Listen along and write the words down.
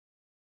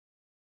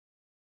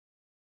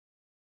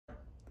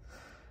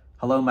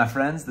Hello, my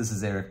friends. This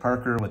is Eric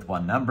Parker with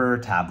One Number,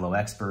 Tableau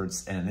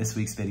Experts, and in this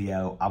week's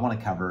video, I want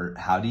to cover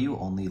how do you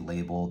only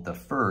label the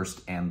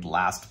first and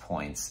last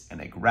points in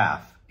a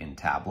graph in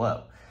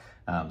Tableau.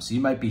 So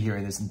you might be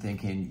hearing this and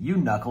thinking, you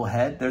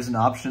knucklehead, there's an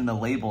option in the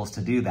labels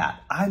to do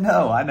that. I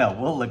know,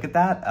 we'll look at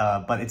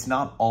that, but it's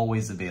not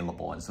always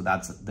available, and so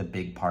that's the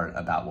big part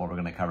about what we're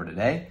going to cover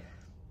today.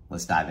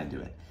 Let's dive into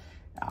it.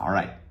 All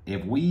right,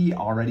 if we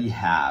already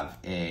have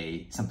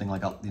something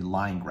like a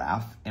line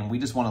graph and we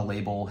just want to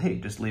label, hey,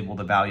 just label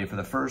the value for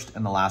the first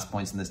and the last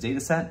points in this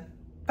data set,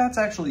 that's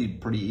actually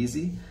pretty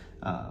easy.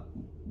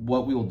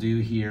 What we will do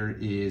here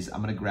is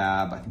I'm going to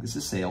grab, I think this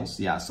is sales.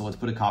 Yeah, so let's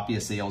put a copy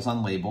of sales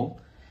on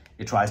label.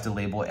 It tries to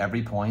label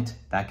every point.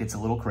 That gets a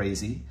little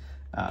crazy.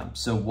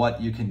 So what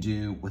you can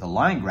do with a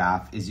line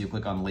graph is you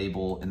click on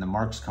label in the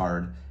marks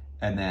card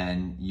and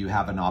then you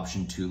have an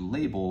option to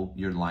label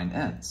your line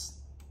ends,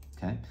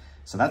 okay?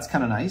 So that's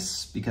kind of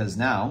nice because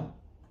now,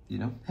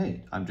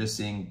 hey, I'm just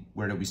seeing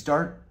where did we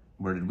start,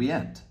 where did we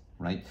end,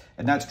 right?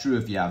 And that's true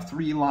if you have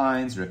 3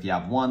 lines or if you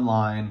have 1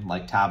 line,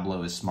 like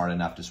Tableau is smart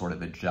enough to sort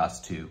of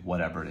adjust to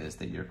whatever it is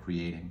that you're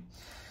creating.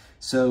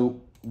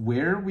 So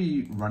where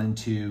we run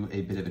into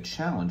a bit of a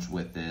challenge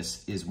with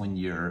this is when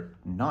you're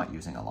not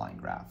using a line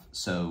graph.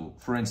 So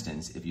for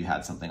instance, if you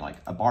had something like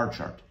a bar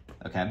chart,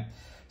 okay?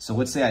 So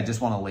let's say I just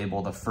want to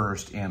label the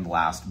first and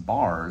last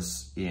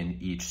bars in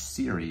each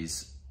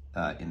series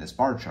in this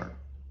bar chart.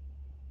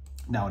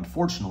 Now,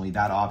 unfortunately,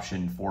 that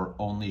option for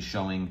only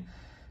showing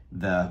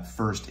the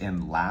first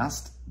and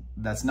last,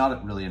 that's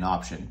not really an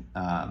option.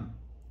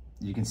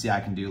 You can see I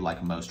can do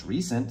like most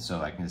recent, so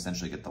I can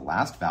essentially get the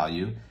last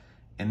value.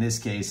 In this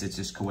case, it's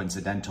just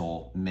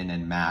coincidental. Min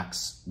and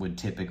max would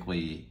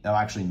typically,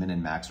 actually min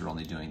and max are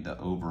only doing the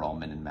overall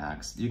min and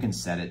max. You can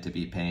set it to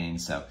be paying.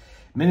 So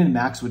min and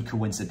max would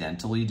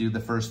coincidentally do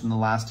the first and the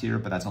last here,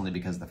 but that's only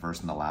because the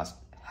first and the last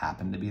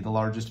happen to be the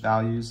largest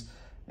values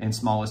and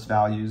smallest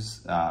values,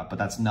 but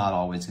that's not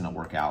always going to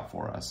work out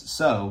for us.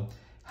 So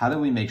how do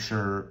we make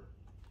sure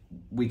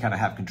we kind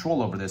of have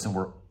control over this and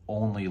we're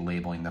only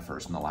labeling the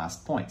first and the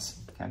last points,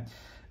 okay?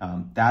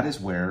 That is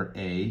where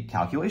a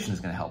calculation is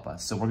going to help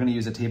us. So we're going to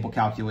use a table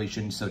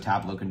calculation so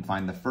Tableau can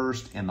find the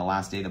first and the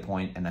last data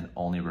point and then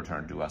only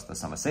return to us the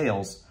sum of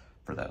sales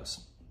for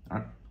those. All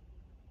right.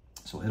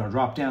 So we'll hit our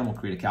drop down. We'll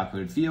create a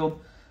calculated field.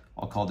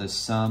 I'll call this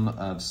sum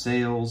of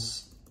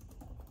sales,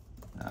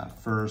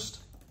 first,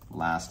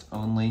 last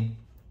only.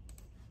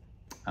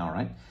 All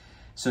right.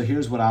 So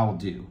here's what I will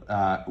do.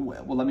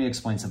 Well, let me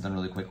explain something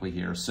really quickly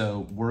here.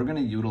 So we're going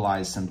to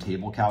utilize some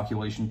table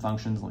calculation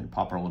functions. Let me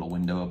pop our little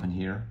window open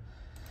here.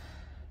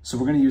 So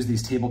we're going to use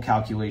these table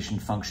calculation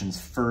functions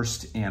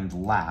first and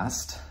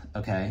last.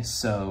 Okay.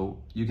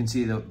 So you can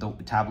see the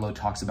Tableau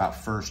talks about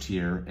first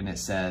here, and it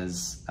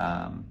says,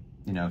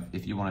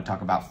 if you want to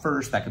talk about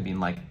first, that could mean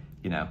like,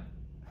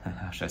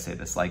 how should I say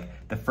this?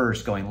 Like the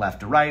first going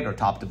left to right or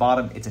top to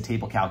bottom, it's a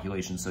table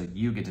calculation, so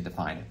you get to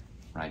define it,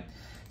 right?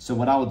 So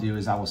what I will do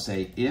is I will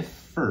say if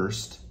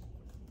first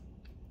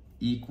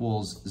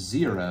equals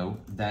 0,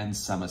 then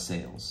sum of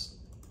sales,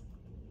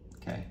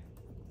 okay?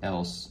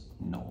 Else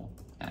null.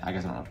 I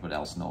guess I don't have to put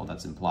else null,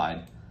 that's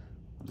implied.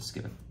 I'll just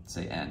skip it,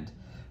 say end.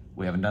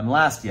 We haven't done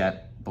last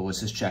yet, but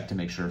let's just check to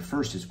make sure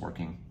first is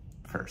working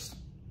first.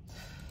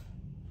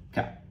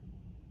 Okay,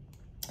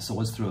 so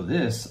let's throw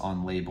this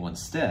on label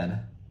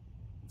instead.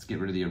 Let's get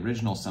rid of the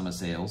original sum of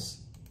sales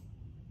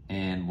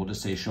and we'll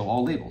just say show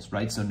all labels,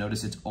 right? So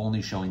notice it's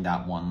only showing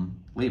that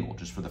one label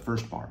just for the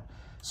first bar.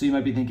 So you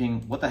might be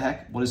thinking, what the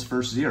heck? What is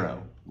first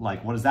 0?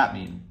 Like, what does that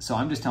mean? So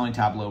I'm just telling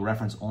Tableau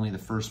reference only the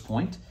first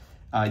point.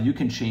 You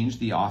can change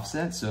the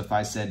offset. So if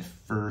I said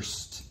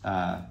first,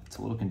 it's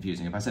a little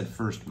confusing. If I said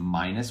first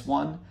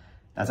 -1,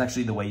 that's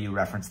actually the way you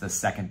reference the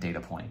second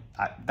data point.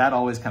 That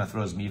always kind of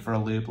throws me for a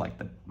loop, like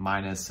the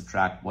minus,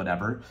 subtract,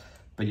 whatever.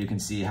 But you can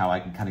see how I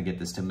can kind of get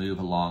this to move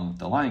along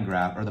the line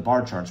graph, or the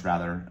bar charts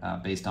rather,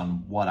 based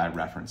on what I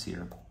reference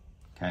here,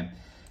 okay?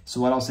 So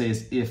what I'll say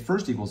is if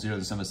first equals 0,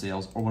 the sum of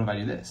sales, or what if I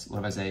do this? What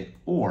if I say,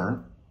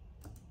 or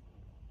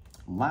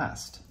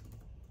last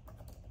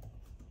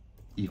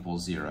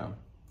equals 0,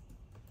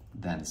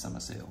 then sum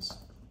of sales,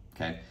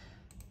 okay?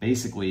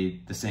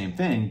 Basically the same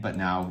thing, but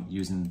now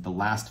using the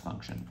last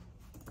function,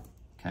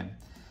 okay?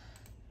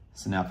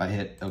 So now if I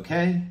hit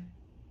okay,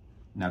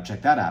 now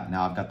check that out.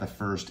 Now I've got the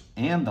first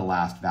and the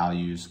last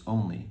values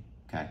only,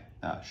 okay,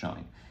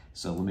 showing.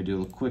 So let me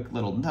do a quick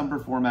little number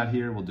format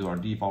here. We'll do our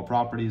default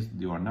properties,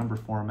 do our number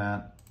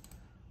format,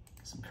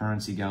 some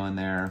currency going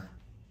there,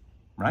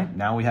 right?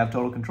 Now we have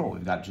total control.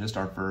 We've got just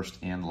our first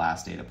and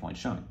last data point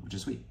showing, which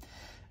is sweet.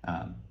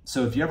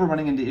 So if you're ever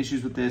running into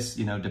issues with this,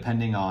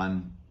 depending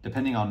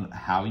on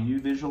how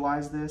you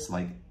visualize this,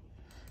 like I'm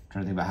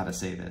trying to think about how to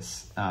say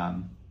this.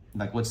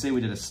 Like let's say we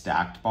did a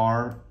stacked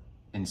bar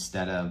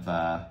instead of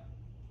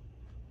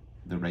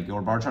the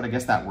regular bar chart. I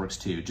guess that works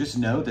too. Just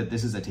know that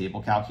this is a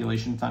table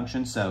calculation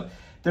function. So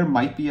there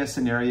might be a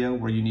scenario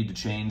where you need to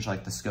change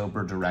like the scope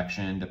or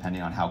direction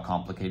depending on how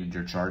complicated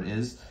your chart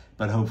is,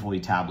 but hopefully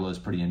Tableau is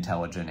pretty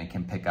intelligent and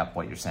can pick up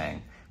what you're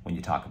saying when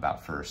you talk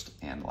about first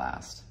and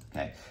last.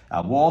 Okay,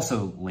 we'll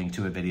also link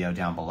to a video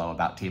down below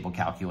about table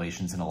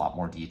calculations in a lot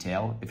more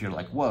detail. If you're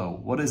like, whoa,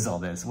 what is all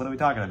this? What are we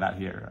talking about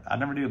here? I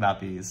never knew about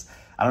these.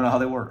 I don't know how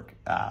they work.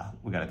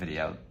 We got a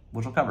video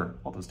which will cover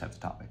all those types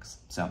of topics.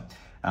 So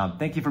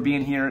thank you for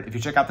being here. If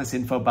you check out this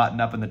info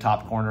button up in the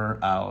top corner,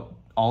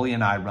 Ollie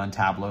and I run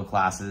Tableau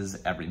classes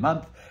every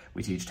month.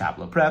 We teach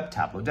Tableau prep,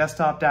 Tableau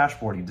desktop,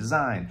 dashboarding,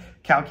 design,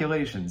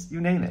 calculations, you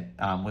name it.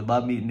 We'd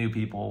love meeting new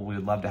people. We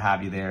would love to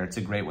have you there. It's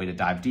a great way to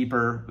dive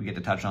deeper. We get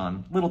to touch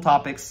on little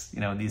topics,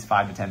 in these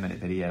 5 to 10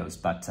 minute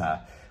videos, but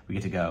we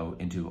get to go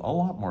into a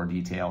lot more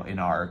detail in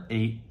our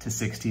 8 to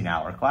 16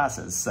 hour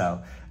classes.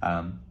 So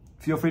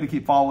feel free to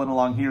keep following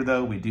along here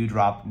though. We do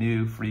drop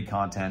new free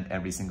content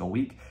every single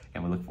week,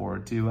 and we look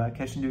forward to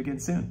catching you again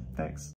soon. Thanks.